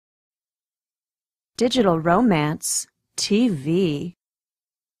Digital Romance TV.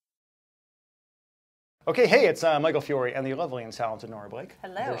 Okay, hey, it's Michael Fiore and the lovely and talented Nora Blake.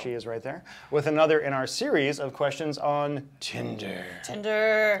 Hello. There she is right there. With another in our series of questions on Tinder.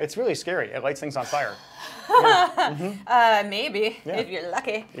 Tinder. It's really scary. It lights things on fire. Maybe, Yeah. if you're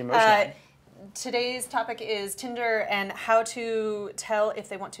lucky. Emotionally. Today's topic is Tinder and how to tell if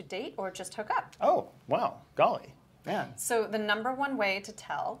they want to date or just hook up. Oh, wow. Golly. Man. So the number one way to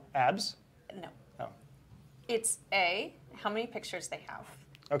tell, Abs? no. Oh. It's A, how many pictures they have.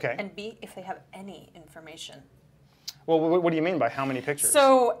 Okay. And B, if they have any information. Well, what do you mean by how many pictures?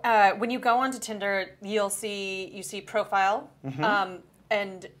 So when you go onto Tinder, you see profile,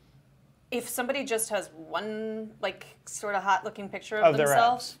 and if somebody just has one like sort of hot looking picture of their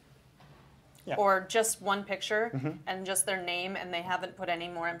themselves, abs. Yeah. or just one picture and just their name, and they haven't put any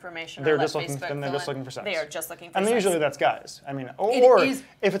more information. They're or let just looking. Facebook Then they're fill just in. looking for sex. They are just looking for and sex. usually that's guys. I mean, It or is-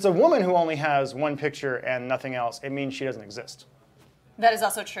 if it's a woman who only has one picture and nothing else, it means she doesn't exist. That is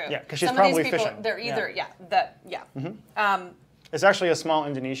also true. Yeah, 'cause she's Some of probably these people, fishing. they're either It's actually a small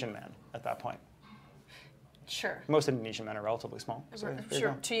Indonesian man at that point. sure. Most Indonesian men are relatively small. So there you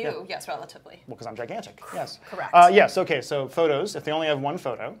Sure. go. To you, yes, relatively. Well, because I'm gigantic. Yes. Correct. Yes. Okay. So photos. If they only have one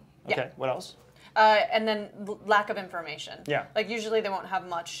photo. Okay. Yeah. What else? And then lack of information. Yeah. Like usually they won't have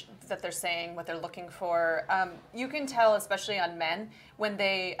much that they're saying, what they're looking for. You can tell, especially on men, when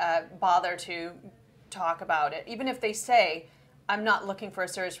they bother to talk about it. Even if they say, I'm not looking for a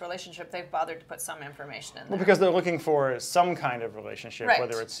serious relationship, they've bothered to put some information in there. Well, because they're looking for some kind of relationship, Right.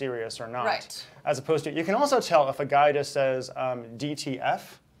 whether it's serious or not. Right. As opposed to, you can also tell if a guy just says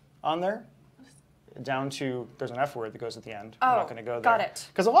DTF on there. Down to there's an F word that goes at the end. I'm not going to go there. Got it.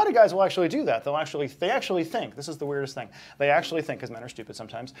 Because a lot of guys will actually do that. They actually think, this is the weirdest thing. They actually think, because men are stupid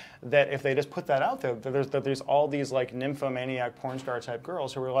sometimes, that if they just put that out there, that there's all these like nymphomaniac porn star type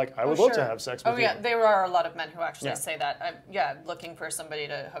girls who are like, I would love to have sex with you. Oh yeah, there are a lot of men who actually Yeah. say that. Looking for somebody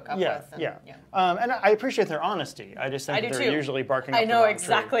to hook up Yeah, with. And, yeah. And I appreciate their honesty. I just think I that do they're too. usually barking I up the know wrong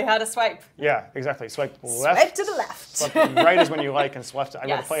exactly tree. how to swipe. Yeah, exactly. Swipe left. Swipe to the left. Swipe right is when you like, and left. I wrote a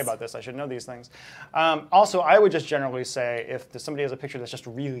Yes. play about this. I should know these things. Also, I would just generally say if somebody has a picture that's just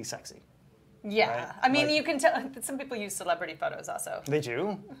really sexy. Yeah, Right? I mean, Like- you can tell. Some people use celebrity photos also, They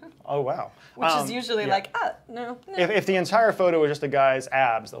do? Oh, wow. which is usually yeah. like, no. If the entire photo is just a guy's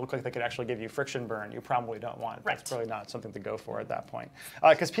abs that look like they could actually give you friction burn, you probably don't want it. Right. That's probably not something to go for at that point.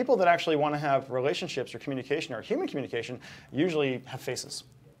 Because people that actually want to have relationships or communication or human communication usually have faces.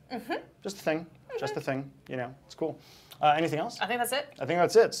 Just a thing. Just a thing. You know, it's cool. Anything else? I think that's it. I think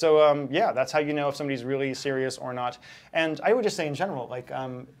that's it. So yeah, that's how you know if somebody's really serious or not. And I would just say in general, like,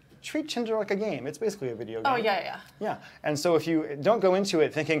 treat Tinder like a game. It's basically a video game. Oh yeah. Yeah. And so if you don't go into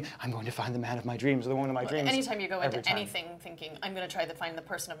it thinking, I'm going to find the man of my dreams or the woman of my dreams. Anytime you go into every time. anything thinking, I'm going to try to find the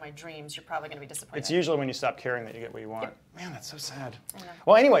person of my dreams, you're probably going to be disappointed. It's usually when you stop caring that you get what you want. Yep. Man, that's so sad. I know.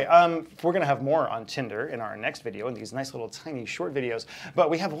 Well, anyway, we're going to have more on Tinder in our next video, in these nice little tiny short videos.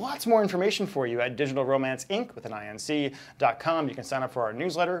 But we have lots more information for you at digitalromanceinc with an INC.com. You can sign up for our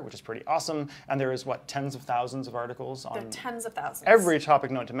newsletter, which is pretty awesome. And there is, what, tens of thousands of articles There are on tens of thousands. every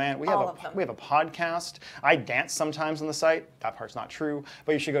topic known to man. We All of them. have a podcast. I dance sometimes on the site. That part's not true.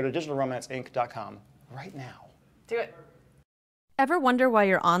 But you should go to digitalromanceinc.com right now. Do it. Ever wonder why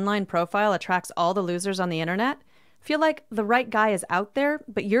your online profile attracts all the losers on the internet? Feel like the right guy is out there,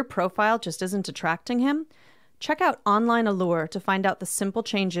 but your profile just isn't attracting him? Check out Online Allure to find out the simple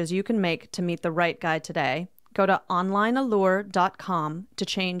changes you can make to meet the right guy today. Go to onlineallure.com to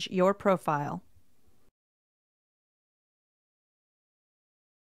change your profile.